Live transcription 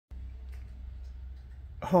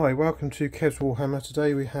Hi, welcome to Kev's Warhammer.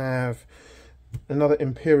 Today we have another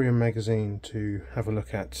Imperium magazine to have a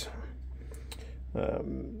look at.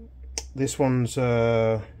 This one's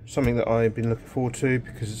something that I've been looking forward to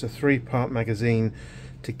because it's a 3-part magazine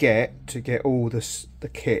to get all the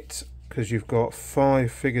kit, because you've got 5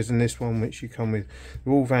 figures in this one which you come with.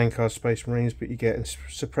 They're all Vanguard Space Marines, but you get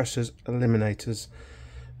suppressors, eliminators,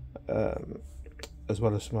 as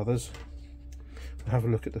well as some others. We'll have a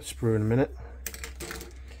look at the sprue in a minute.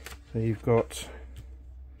 So you've got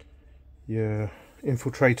your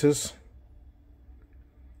infiltrators,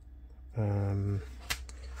 and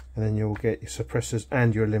then you'll get your suppressors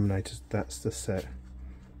and your eliminators. That's the set.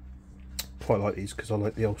 Quite like these because I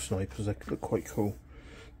like the old snipers, they look quite cool.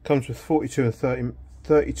 Comes with 42 and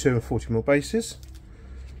 40mm bases.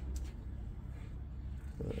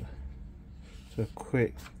 So a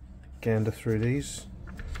quick gander through these.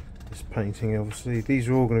 This painting, obviously these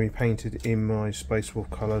are all going to be painted in my Space Wolf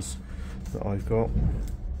colours that I've got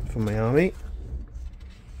for my army.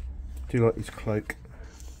 Do like this cloak.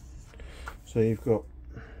 So you've got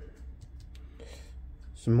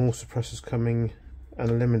some more suppressors coming and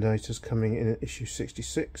eliminators coming in issue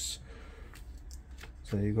 66.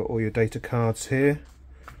 So you've got all your data cards here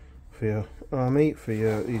for your army. For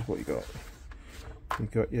your what you got?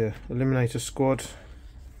 You've got your eliminator squad,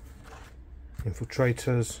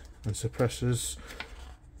 infiltrators and suppressors,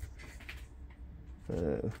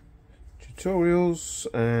 tutorials,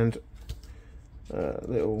 and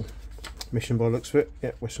little mission by the looks of it.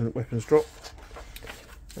 Yeah, weapons drop.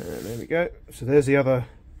 And there we go. So there's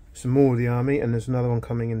some more of the army, and there's another one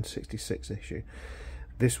coming in 66 issue.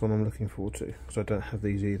 This one I'm looking forward to because I don't have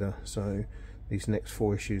these either. So these next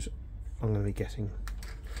 4 issues I'm going to be getting.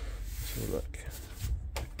 Let's have a look.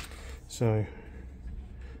 So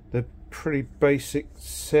the pretty basic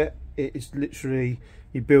set. It is literally,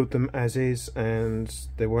 you build them as is and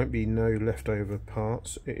there won't be no leftover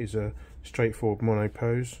parts. It is a straightforward mono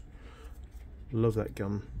pose. Love that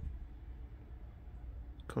gun.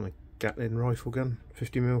 Kind of Gatling rifle gun,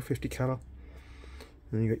 50mm, 50 caliber.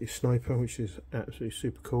 And you got your sniper, which is absolutely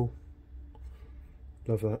super cool.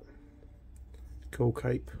 Love that. Cool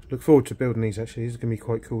cape. Look forward to building these actually. These are going to be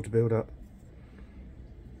quite cool to build up.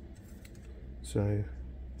 So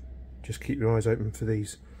just keep your eyes open for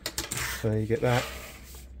these. So you get that,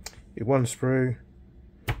 your 1 sprue,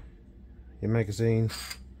 your magazine,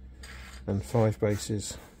 and 5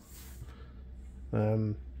 bases.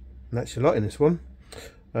 And that's your lot in this one.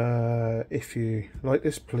 If you like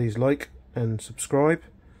this, please like and subscribe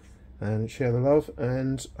and share the love,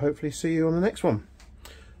 and hopefully see you on the next one.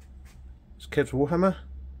 It's Kev's Warhammer.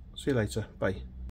 See you later. Bye.